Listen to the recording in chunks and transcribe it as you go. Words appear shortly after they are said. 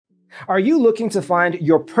Are you looking to find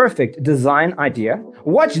your perfect design idea?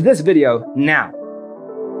 Watch this video now.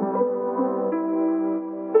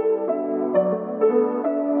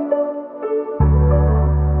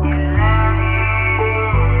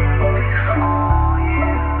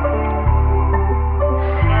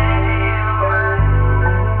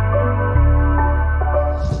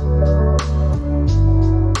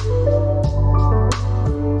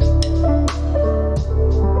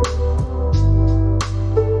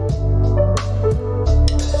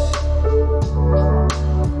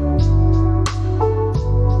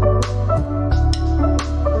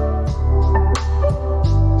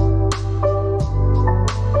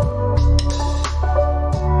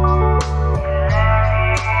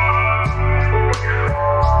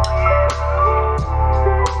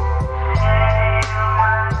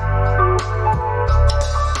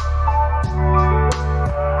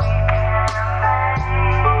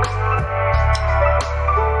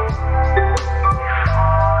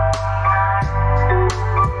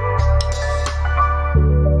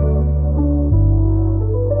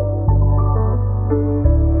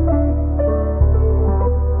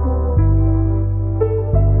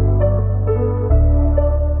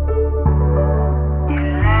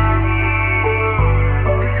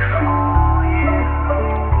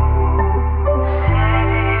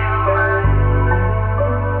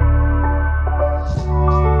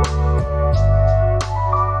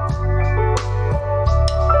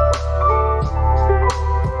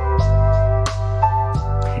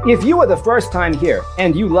 If you are the first time here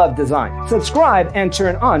and you love design, subscribe and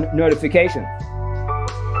turn on notifications.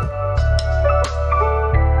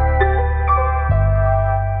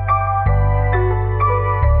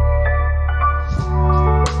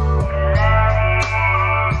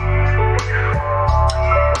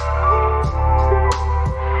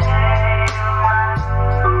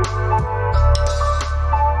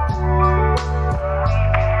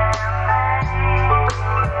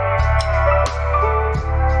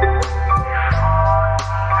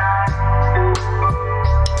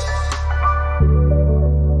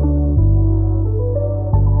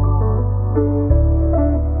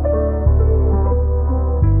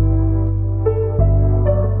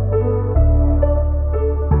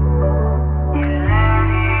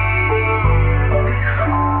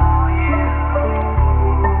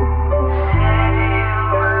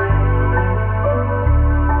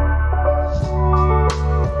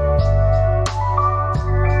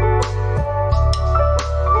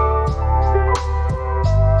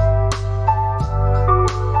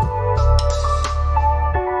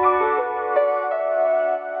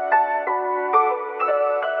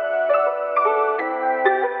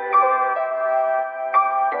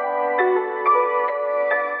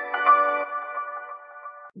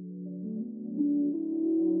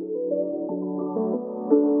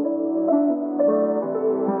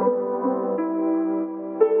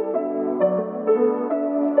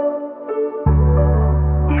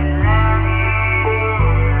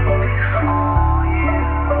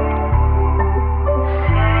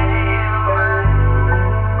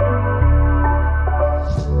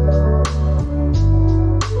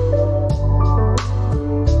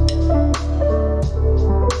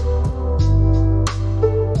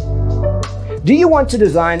 Do you want to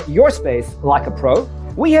design your space like a pro?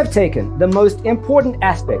 We have taken the most important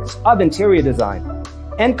aspects of interior design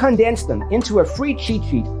and condensed them into a free cheat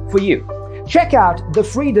sheet for you. Check out the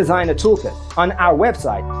free designer toolkit on our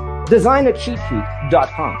website,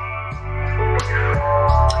 designercheatsheet.com.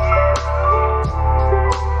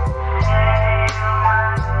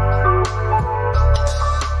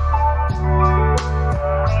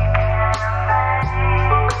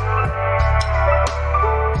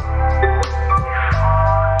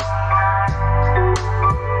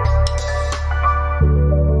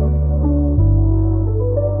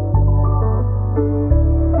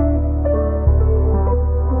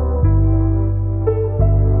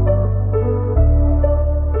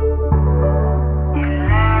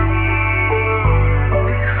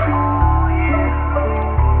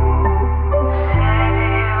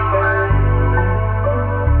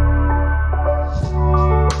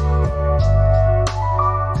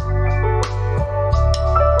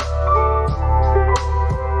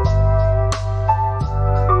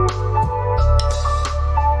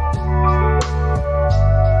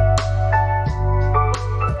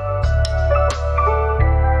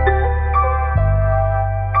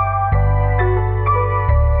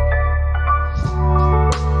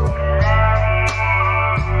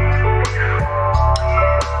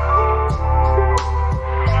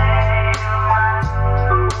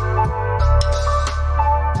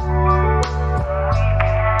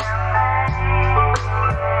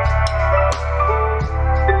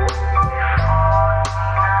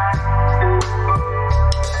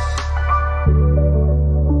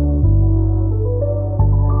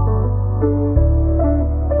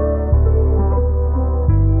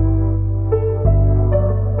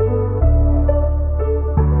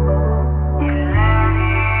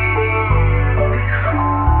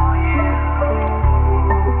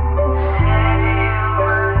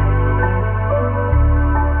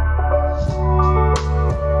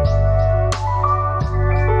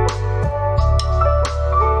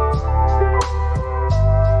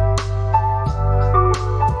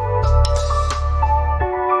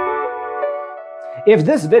 If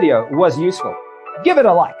this video was useful, give it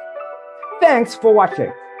a like. Thanks for watching.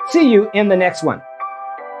 See you in the next one.